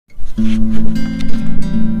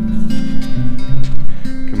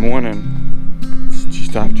Good morning. It's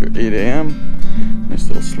just after 8 a.m. I'm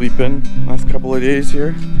still sleeping last couple of days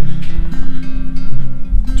here.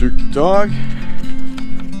 Duke the dog.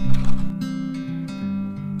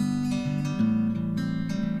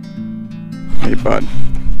 Hey bud.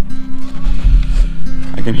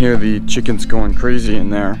 I can hear the chickens going crazy in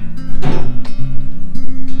there.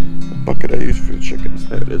 The bucket I use for the chickens.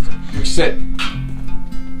 There it is. Sit.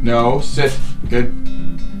 No, sit. Good.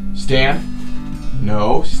 Stand.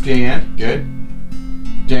 No, stand. Good.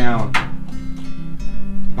 Down.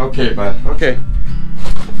 Okay, bud. Okay.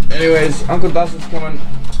 Anyways, Uncle Dustin's coming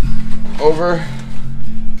over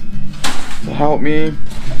to help me.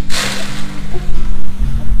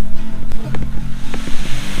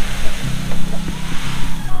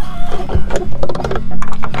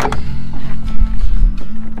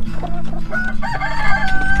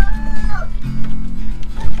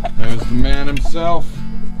 There's the man himself,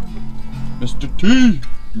 Mr. T.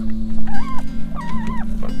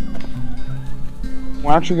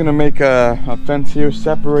 We're actually gonna make a fence here,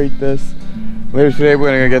 separate this. Later today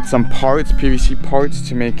we're gonna get some parts, PVC parts,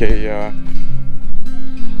 to make a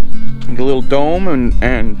little dome,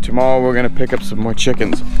 and tomorrow we're gonna pick up some more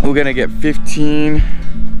chickens. We're gonna get 15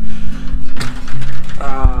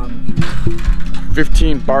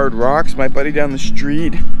 barred rocks. My buddy down the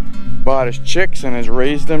street bought his chicks and has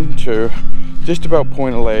raised them to just about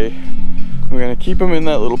point of lay. We're gonna keep them in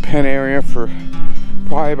that little pen area for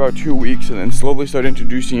probably about 2 weeks, and then slowly start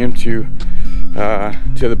introducing him to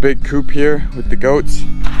the big coop here with the goats.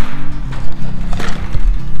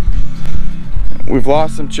 We've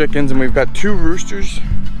lost some chickens, and we've got 2 roosters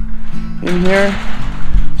in here,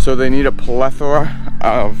 so they need a plethora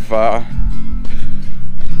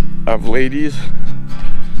of ladies.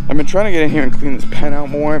 I've been trying to get in here and clean this pen out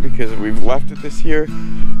more because we've left it this year.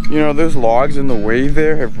 You know, those logs in the way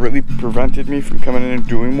there have really prevented me from coming in and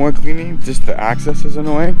doing more cleaning. Just the access is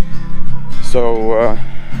annoying. So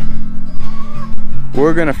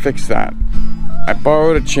we're gonna fix that. I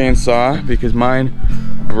borrowed a chainsaw because mine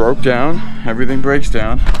broke down. Everything breaks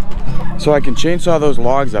down. So I can chainsaw those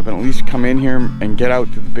logs up and at least come in here and get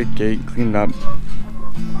out to the big gate and clean it up.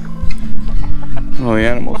 All the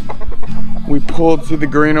animals. We pulled, see the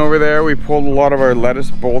green over there? We pulled a lot of our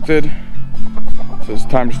lettuce bolted. So it's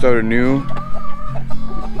time to start anew.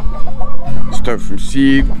 Start from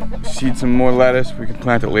seed some more lettuce. We can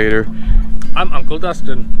plant it later. I'm Uncle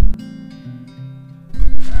Dustin.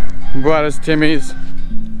 We brought us Timmy's.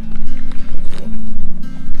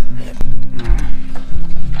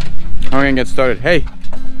 I'm gonna get started. Hey!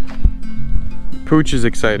 Pooch is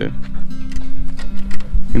excited.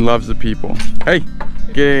 He loves the people. Hey!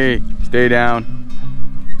 Okay, stay down.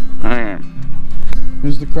 Alright.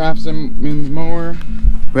 Here's the Craftsman mower.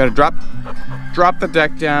 We gotta drop the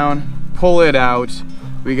deck down, pull it out.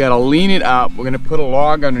 We gotta lean it up. We're gonna put a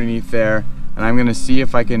log underneath there, and I'm gonna see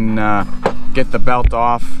if I can get the belt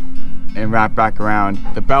off and wrap back around.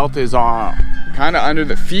 The belt is kind of under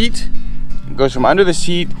the feet. It goes from under the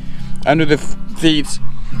seat, under the feet,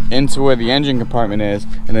 into where the engine compartment is,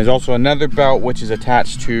 and there's also another belt which is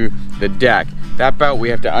attached to the deck. That belt we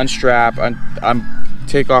have to unstrap,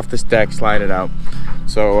 take off this deck, slide it out.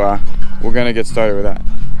 So we're gonna get started with that.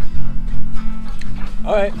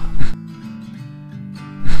 All right.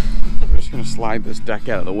 We're just gonna slide this deck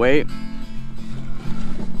out of the way.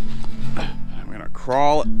 I'm gonna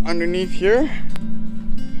crawl underneath here.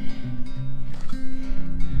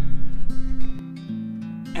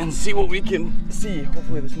 And see what we can see.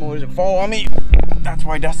 Hopefully this mower doesn't fall on me. That's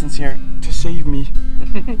why Dustin's here, to save me.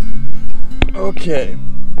 Okay.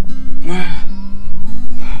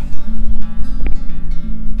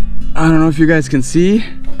 I don't know if you guys can see,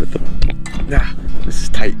 but this is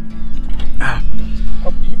tight.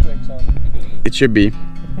 Hope the e-brake's on. It should be.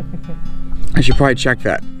 I should probably check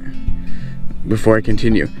that before I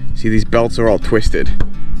continue. See, these belts are all twisted.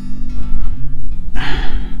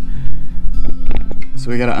 So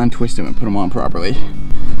we gotta untwist them and put them on properly.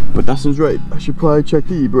 But Dustin's right, I should probably check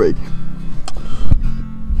the e-brake.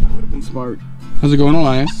 That would have been smart. How's it going,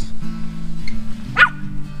 Elias?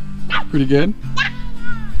 Pretty good?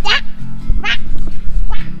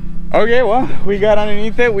 Okay, well, we got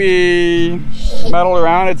underneath it. We meddled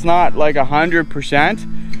around. It's not like 100%,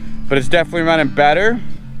 but it's definitely running better.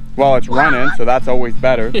 Well, it's running, so that's always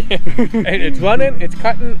better. It's running, it's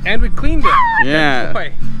cutting, and we cleaned it. Yeah.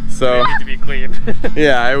 Boy, So it needs to be cleaned.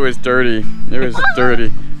 yeah, it was dirty. It was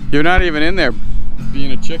dirty. You're not even in there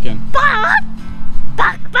being a chicken.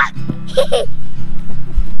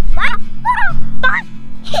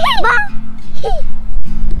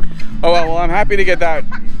 Oh well, I'm happy to get that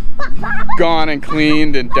gone and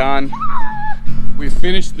cleaned and done. We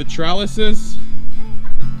finished the trellises.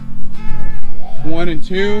 1 and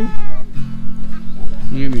 2.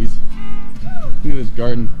 Look at these. Look at this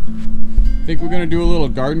garden. I think we're gonna do a little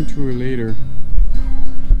garden tour later.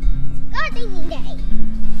 Gardening day.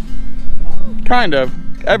 Kind of.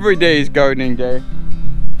 Every day is gardening day.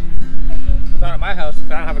 Not at my house,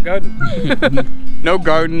 'cause I don't have a garden. No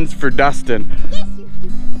gardens for Dustin. Yes, you do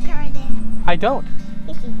garden. I don't.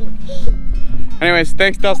 Yes, you do. Anyways,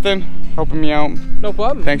 thanks Dustin, helping me out. No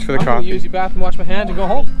problem. Thanks for the I'm gonna coffee. use your bath and wash my hands and go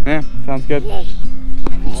home. Yeah, sounds good.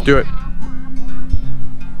 Let's do it.